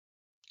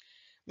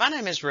My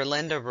name is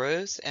Relinda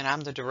Ruth, and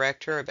I'm the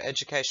Director of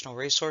Educational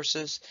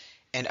Resources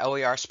and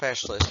OER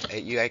Specialist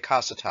at UA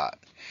Cossatot.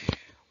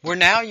 We're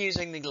now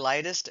using the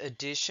latest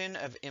edition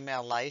of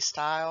MLA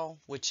Style,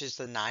 which is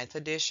the 9th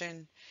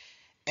edition,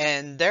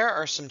 and there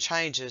are some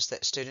changes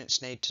that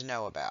students need to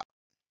know about.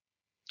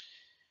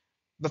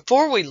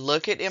 Before we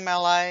look at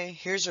MLA,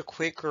 here's a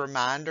quick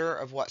reminder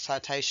of what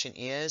citation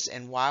is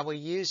and why we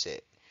use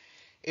it.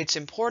 It's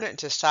important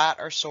to cite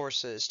our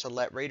sources to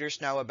let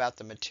readers know about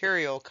the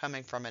material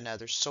coming from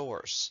another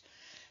source.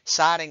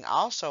 Citing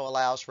also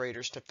allows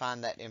readers to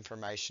find that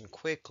information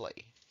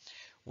quickly.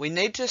 We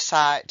need to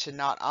cite to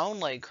not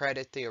only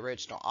credit the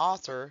original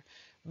author,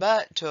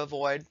 but to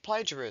avoid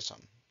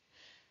plagiarism.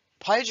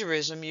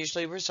 Plagiarism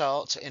usually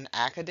results in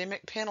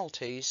academic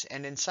penalties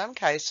and in some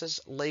cases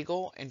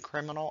legal and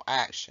criminal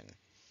action.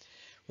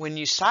 When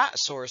you cite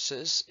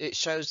sources, it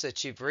shows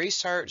that you've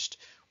researched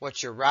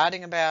what you're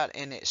writing about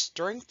and it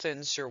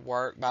strengthens your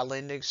work by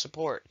lending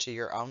support to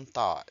your own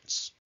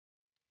thoughts.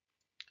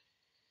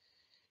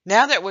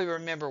 Now that we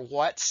remember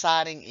what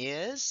citing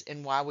is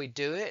and why we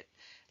do it,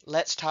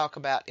 let's talk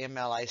about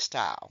MLA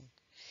style.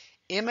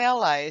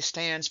 MLA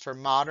stands for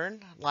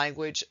Modern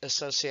Language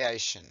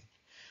Association.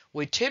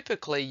 We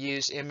typically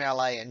use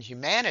MLA in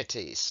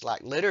humanities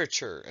like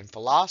literature and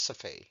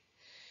philosophy.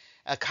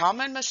 A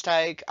common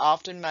mistake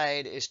often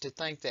made is to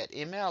think that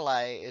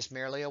MLA is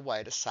merely a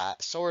way to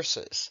cite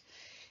sources.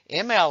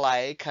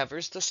 MLA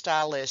covers the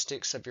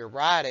stylistics of your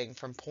writing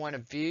from point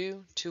of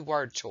view to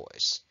word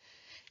choice.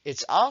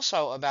 It's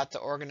also about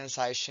the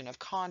organization of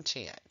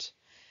content.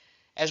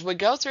 As we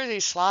go through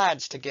these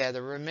slides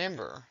together,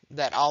 remember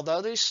that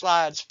although these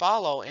slides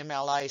follow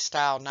MLA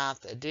Style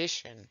 9th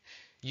edition,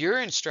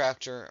 your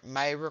instructor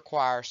may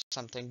require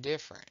something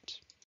different.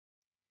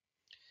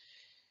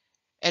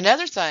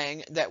 Another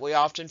thing that we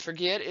often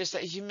forget is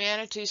that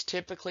humanities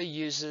typically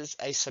uses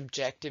a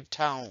subjective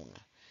tone.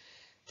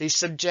 The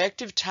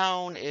subjective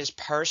tone is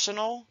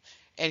personal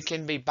and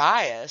can be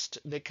biased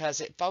because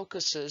it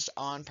focuses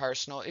on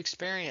personal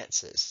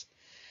experiences.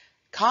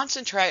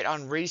 Concentrate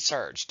on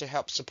research to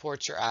help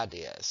support your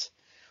ideas.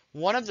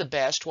 One of the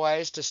best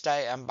ways to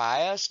stay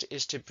unbiased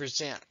is to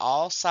present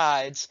all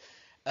sides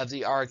of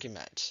the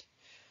argument.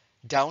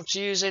 Don't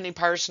use any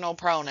personal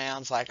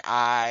pronouns like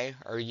I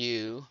or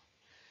you.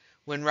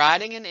 When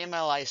writing in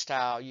MLA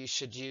style, you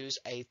should use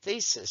a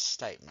thesis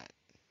statement.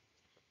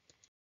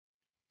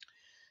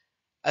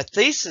 A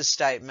thesis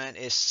statement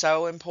is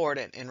so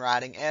important in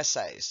writing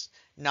essays.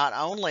 Not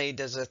only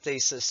does a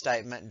thesis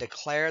statement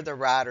declare the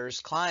writer's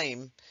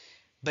claim,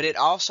 but it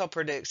also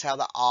predicts how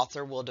the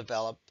author will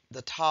develop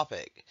the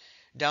topic.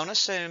 Don't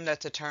assume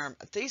that the term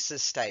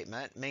thesis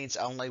statement means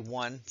only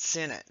one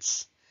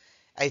sentence.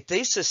 A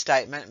thesis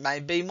statement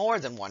may be more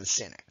than one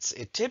sentence.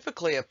 It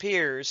typically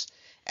appears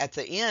at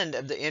the end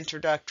of the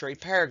introductory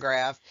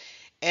paragraph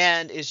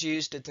and is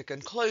used at the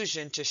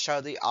conclusion to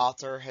show the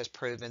author has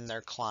proven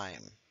their claim.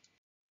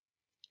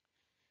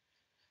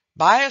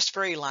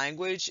 Bias-free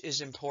language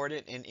is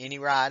important in any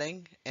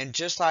writing, and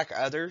just like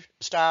other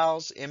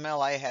styles,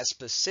 MLA has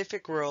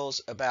specific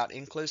rules about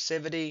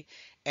inclusivity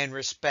and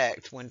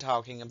respect when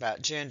talking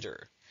about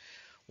gender.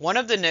 One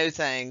of the new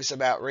things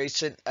about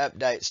recent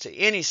updates to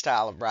any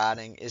style of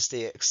writing is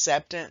the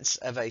acceptance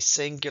of a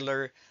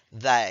singular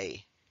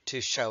they to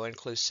show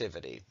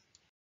inclusivity.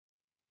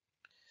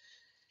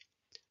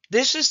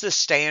 This is the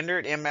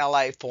standard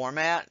MLA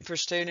format for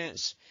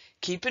students.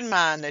 Keep in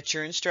mind that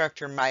your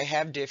instructor may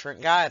have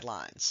different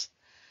guidelines.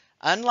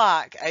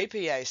 Unlike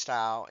APA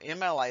style,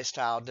 MLA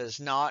style does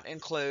not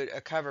include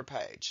a cover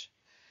page.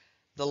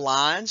 The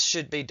lines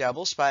should be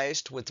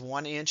double-spaced with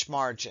 1-inch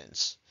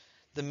margins.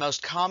 The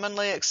most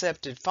commonly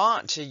accepted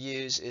font to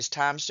use is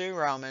Times New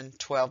Roman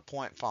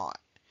 12-point font.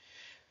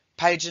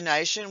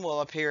 Pagination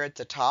will appear at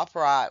the top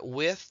right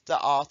with the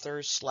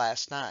author's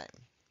last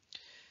name.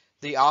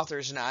 The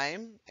author's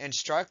name,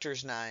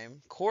 instructor's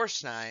name,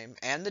 course name,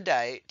 and the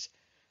date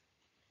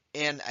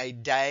in a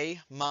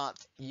day,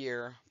 month,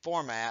 year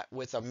format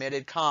with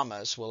omitted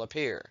commas will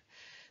appear.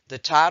 The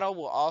title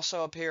will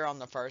also appear on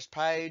the first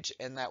page,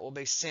 and that will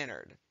be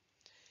centered.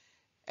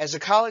 As a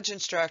college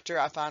instructor,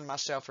 I find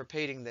myself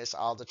repeating this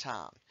all the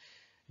time.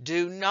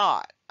 Do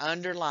not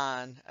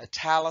underline,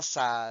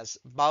 italicize,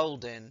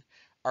 bolden,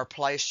 or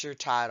place your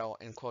title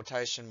in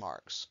quotation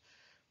marks.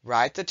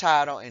 Write the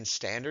title in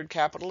standard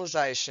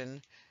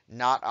capitalization,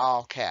 not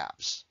all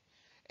caps.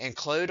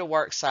 Include a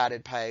works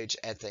cited page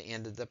at the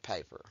end of the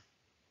paper.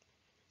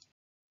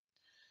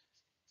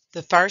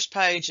 The first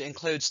page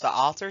includes the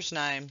author's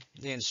name,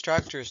 the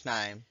instructor's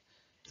name,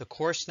 the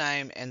course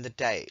name, and the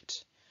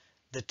date.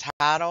 The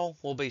title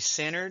will be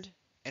centered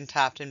and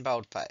typed in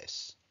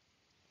boldface.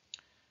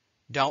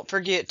 Don't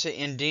forget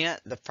to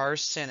indent the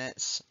first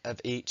sentence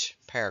of each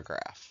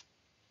paragraph.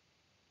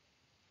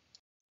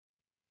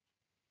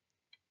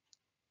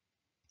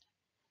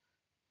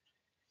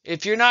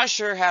 If you're not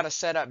sure how to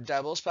set up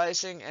double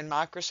spacing in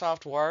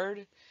Microsoft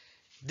Word,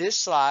 this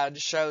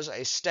slide shows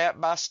a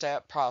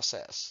step-by-step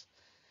process.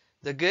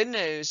 The good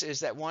news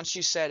is that once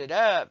you set it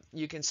up,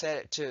 you can set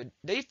it to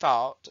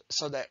default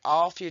so that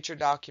all future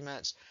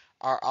documents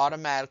are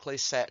automatically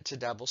set to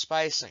double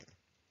spacing.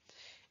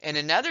 In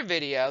another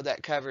video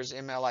that covers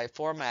MLA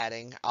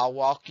formatting, I'll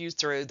walk you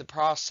through the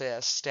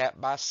process step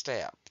by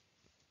step.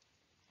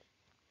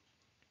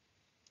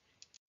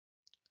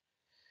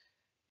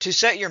 To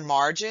set your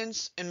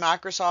margins in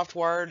Microsoft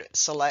Word,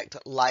 select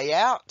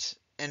Layout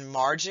and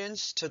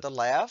Margins to the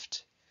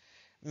left.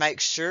 Make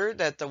sure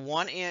that the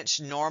 1-inch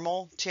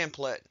normal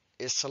template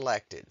is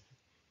selected.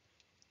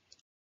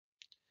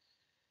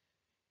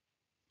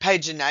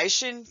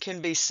 Pagination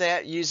can be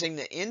set using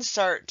the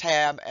Insert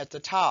tab at the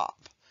top.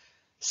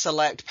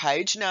 Select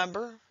Page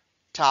Number,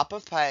 Top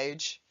of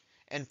Page,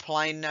 and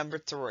Plain Number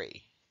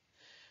 3.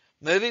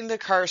 Moving the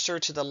cursor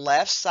to the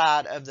left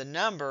side of the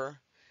number,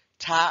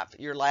 type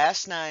your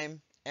last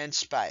name and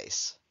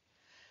space.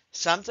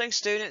 Something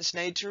students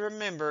need to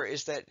remember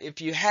is that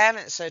if you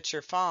haven't set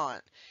your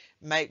font,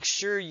 make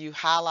sure you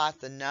highlight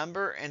the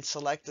number and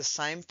select the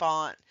same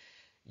font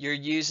you're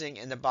using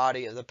in the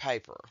body of the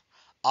paper.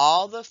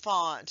 All the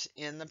font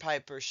in the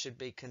paper should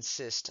be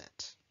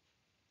consistent.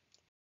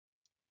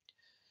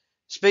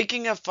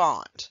 Speaking of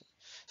font,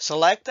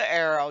 select the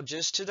arrow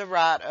just to the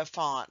right of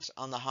Font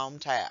on the Home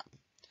tab.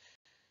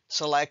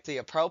 Select the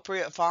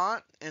appropriate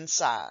font and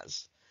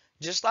size.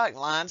 Just like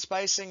line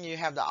spacing, you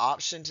have the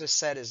option to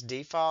set as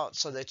default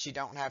so that you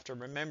don't have to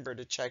remember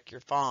to check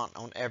your font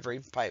on every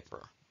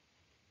paper.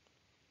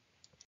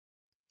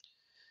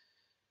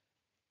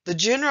 The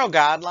general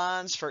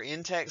guidelines for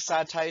in-text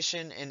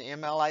citation in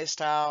MLA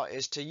style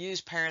is to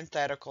use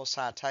parenthetical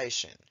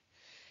citation.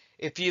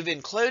 If you've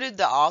included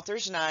the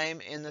author's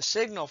name in the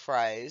signal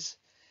phrase,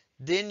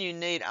 then you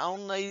need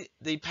only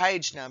the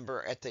page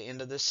number at the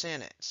end of the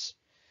sentence.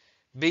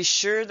 Be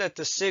sure that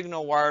the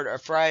signal word or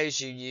phrase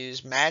you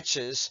use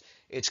matches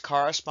its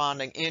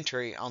corresponding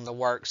entry on the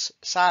Works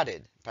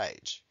Cited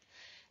page.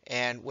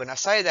 And when I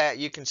say that,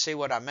 you can see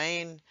what I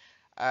mean.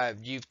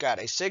 You've got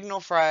a signal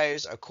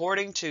phrase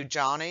according to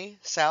Johnny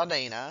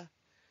Saldina.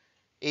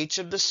 Each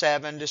of the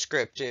 7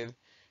 descriptive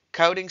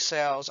coding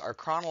cells are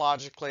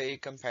chronologically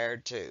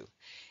compared to.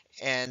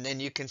 And then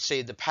you can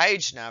see the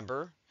page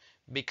number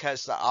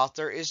because the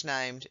author is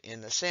named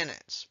in the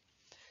sentence.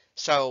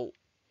 So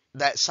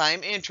that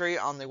same entry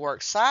on the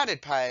Works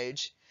Cited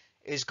page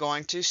is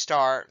going to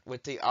start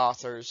with the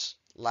author's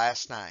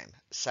last name,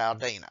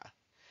 Saldina.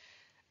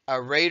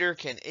 A reader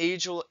can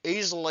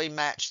easily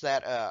match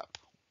that up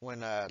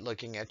when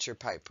looking at your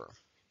paper.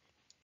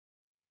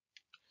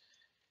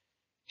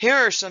 Here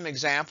are some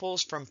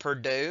examples from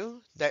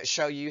Purdue that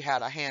show you how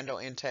to handle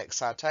in-text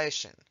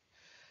citation.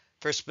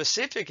 For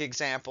specific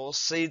examples,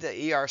 see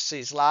the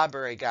ERC's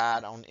library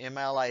guide on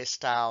MLA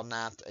Style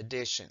 9th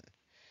edition.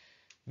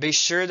 Be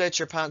sure that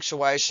your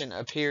punctuation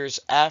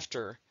appears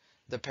after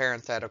the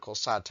parenthetical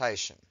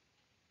citation.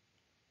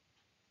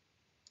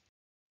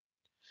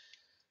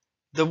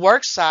 The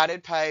Works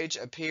Cited page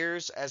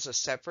appears as a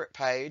separate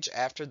page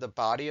after the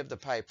body of the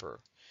paper.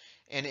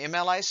 In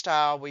MLA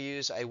Style, we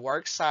use a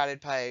Works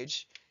Cited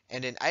page,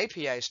 and in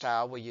APA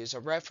Style, we use a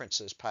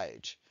References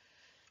page.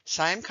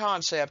 Same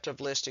concept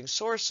of listing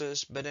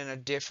sources, but in a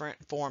different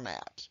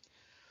format.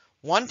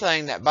 One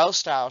thing that both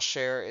styles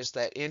share is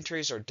that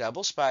entries are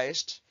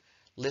double-spaced,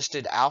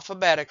 listed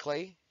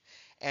alphabetically,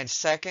 and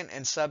second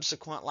and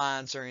subsequent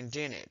lines are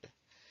indented.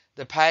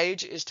 The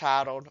page is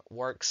titled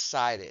Works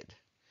Cited.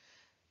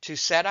 To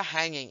set a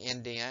hanging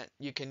indent,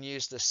 you can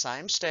use the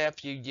same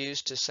step you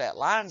used to set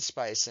line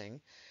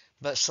spacing,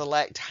 but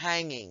select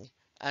Hanging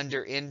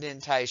under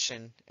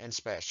Indentation and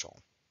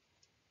Special.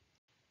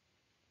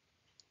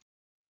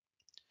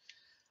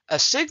 A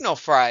signal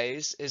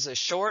phrase is a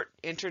short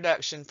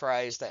introduction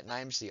phrase that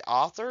names the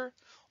author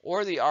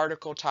or the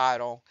article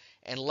title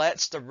and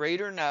lets the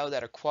reader know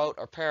that a quote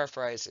or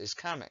paraphrase is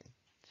coming.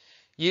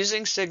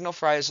 Using signal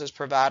phrases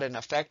provide an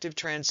effective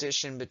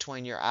transition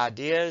between your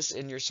ideas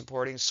and your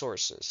supporting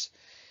sources.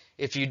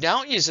 If you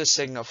don't use a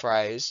signal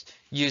phrase,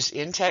 use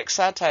in-text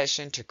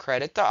citation to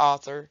credit the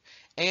author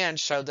and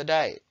show the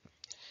date.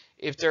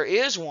 If there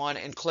is one,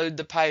 include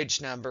the page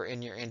number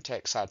in your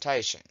in-text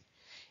citation.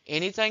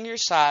 Anything you're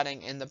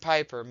citing in the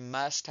paper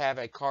must have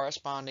a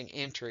corresponding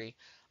entry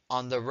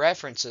on the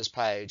References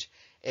page,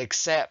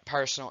 except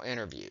personal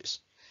interviews.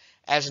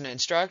 As an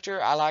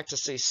instructor, I like to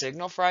see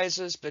signal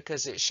phrases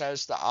because it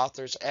shows the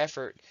author's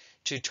effort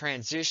to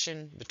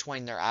transition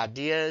between their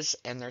ideas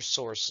and their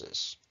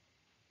sources.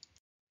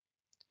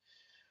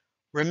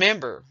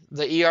 Remember,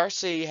 the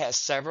ERC has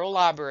several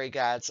library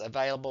guides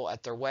available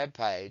at their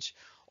webpage,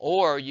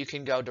 or you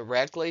can go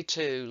directly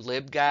to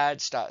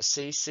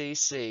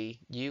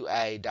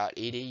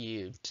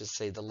libguides.cccua.edu to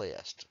see the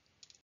list.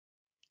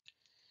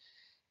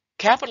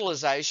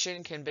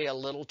 Capitalization can be a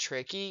little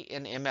tricky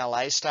in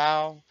MLA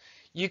style.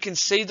 You can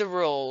see the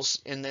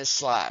rules in this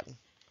slide.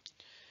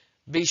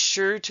 Be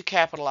sure to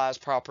capitalize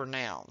proper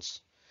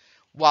nouns.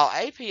 While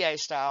APA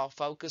style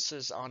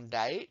focuses on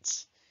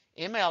dates,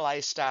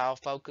 MLA style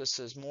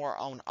focuses more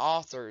on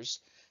authors,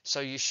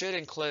 so you should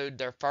include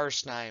their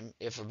first name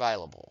if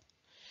available.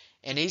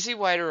 An easy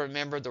way to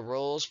remember the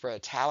rules for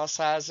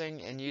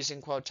italicizing and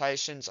using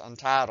quotations on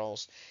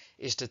titles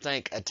is to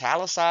think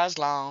italicized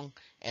long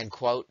and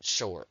quote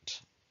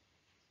short.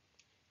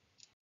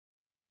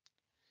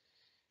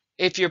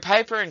 If your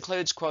paper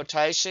includes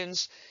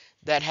quotations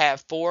that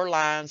have 4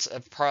 lines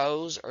of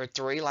prose or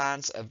 3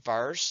 lines of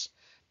verse,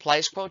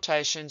 place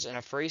quotations in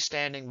a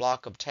freestanding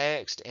block of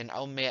text and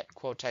omit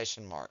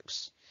quotation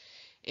marks.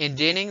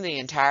 Indenting the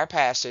entire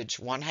passage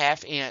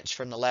 1/2 inch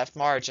from the left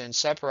margin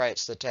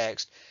separates the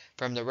text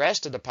from the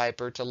rest of the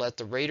paper to let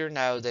the reader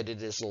know that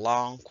it is a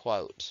long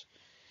quote.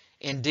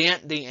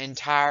 Indent the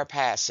entire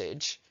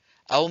passage,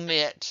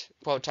 omit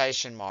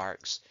quotation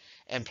marks,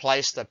 and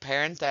place the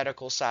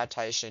parenthetical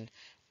citation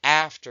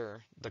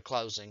after the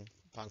closing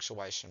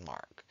punctuation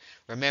mark.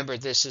 Remember,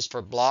 this is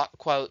for block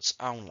quotes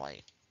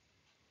only.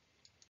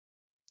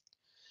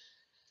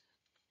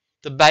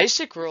 The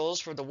basic rules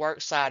for the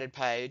works cited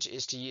page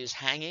is to use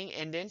hanging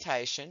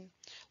indentation,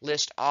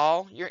 list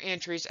all your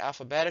entries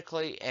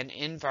alphabetically, and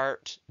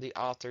invert the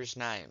author's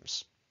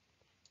names.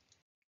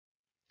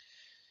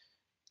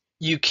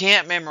 You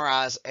can't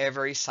memorize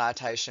every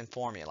citation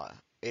formula.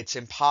 It's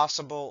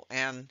impossible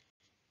and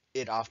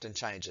it often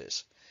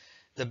changes.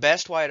 The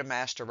best way to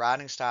master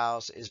writing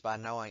styles is by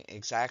knowing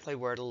exactly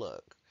where to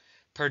look.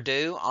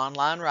 Purdue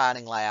Online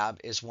Writing Lab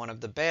is one of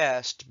the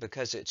best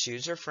because it's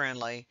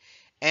user-friendly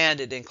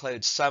and it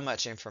includes so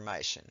much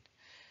information.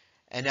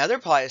 Another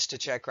place to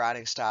check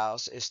writing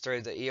styles is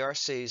through the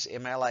ERC's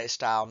MLA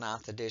Style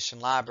 9th edition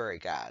library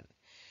guide.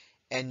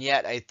 And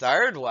yet a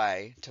third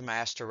way to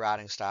master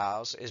writing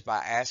styles is by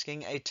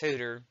asking a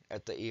tutor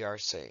at the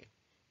ERC.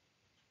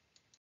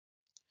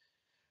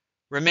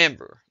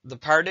 Remember, the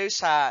Purdue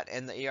site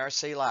and the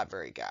ERC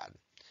library guide.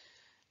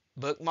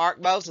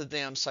 Bookmark both of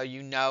them so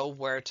you know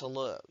where to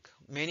look.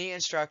 Many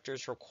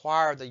instructors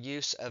require the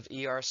use of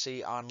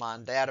ERC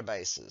online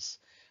databases,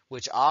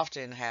 which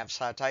often have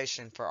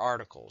citation for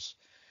articles.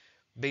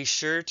 Be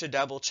sure to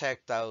double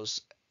check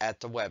those at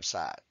the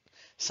website.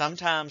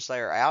 Sometimes they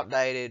are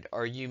outdated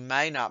or you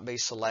may not be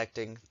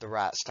selecting the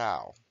right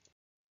style.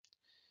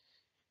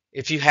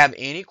 If you have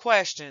any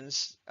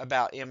questions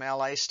about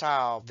MLA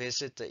Style,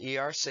 visit the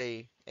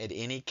ERC at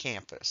any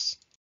campus.